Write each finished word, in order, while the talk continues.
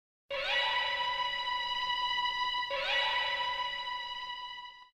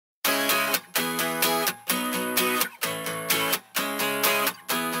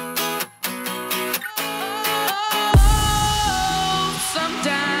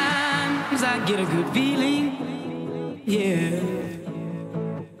Sometimes I get a good feeling, yeah.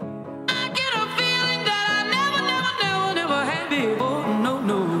 I get a feeling that I never had before. No,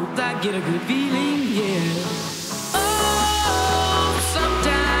 I get a good feeling, yeah. Oh,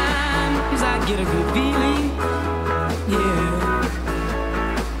 sometimes I get a good feeling, yeah.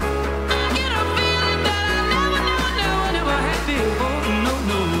 I get a feeling that I never had before. No,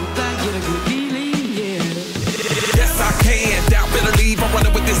 I get a good feeling, yeah. Yes, I can. Doubt better leave. I'm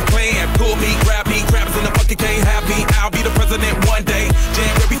running with this plan. Pull me, grab us in the bucket, can't have me. I'll be the president one day.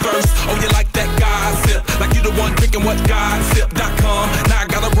 January 1st. Oh, you like that gossip? Like you the one drinking what gossip.com. Now I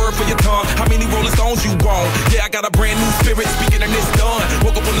got a word for your tongue. How many Rolling Stones you want? Yeah, I got a brand new spirit speaking and it's done.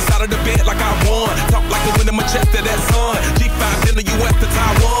 Woke up on the side of the bed like I won. Talk like the wind in my chest to that sun. G5 in the US to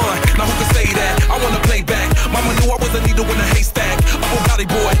Taiwan. Now who can say that? I wanna play back. Mama knew I was a needle in a haystack. I'm a body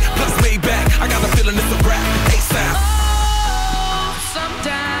boy, plus made back. I got a feeling it's a rap. ASAP. Oh,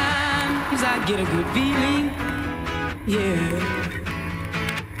 sometimes I get a good feeling, yeah.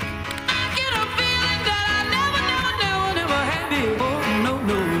 I get a feeling that I never had before. No,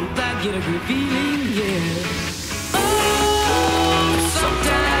 I get a good feeling, yeah. Oh,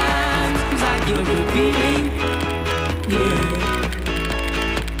 sometimes I get a good feeling, yeah.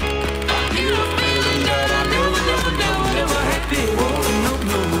 I get a feeling that I never had before. No,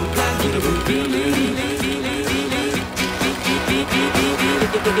 I get a good feeling.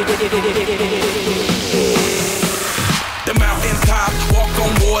 The mountains top, walk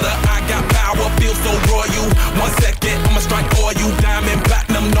on water. I got power, feel so royal. 1 second, I'ma strike oil. Diamond,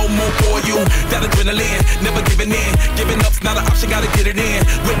 platinum, no more for you. That adrenaline, never giving in. Giving up's not an option, gotta get it in.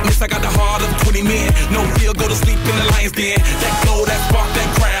 Witness, I got the heart of 20 men. No fear, go to sleep in the lion's den. That glow, that spark, that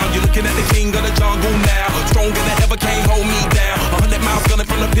crown. You're looking at the king of the jungle now. Stronger than ever, can't hold me down. 100 miles gunning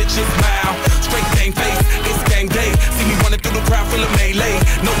from the pitcher's mouth. Straight game face, it's game day. See me running through the crowd full of melee.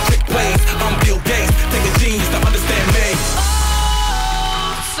 No trick plays, I'm Bill Gates. Take a genius to understand me.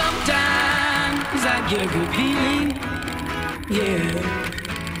 Oh, sometimes I get a good feeling, yeah.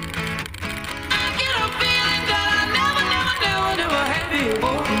 I get a feeling that I never had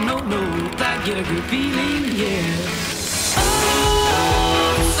before. No, I get a good feeling, yeah. Oh,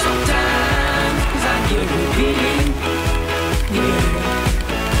 sometimes I get a good feeling, yeah.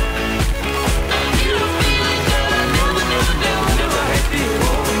 I get a feeling that I never had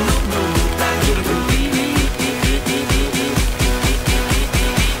before. No, I get a good feeling.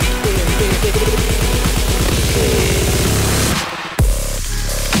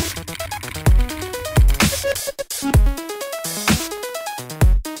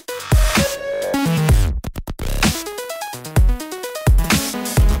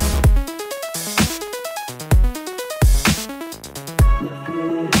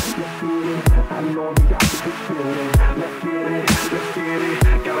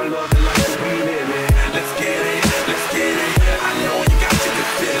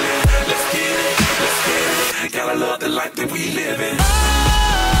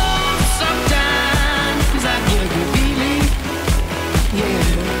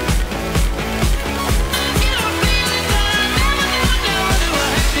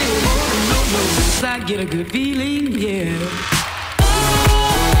 I get a good feeling, yeah.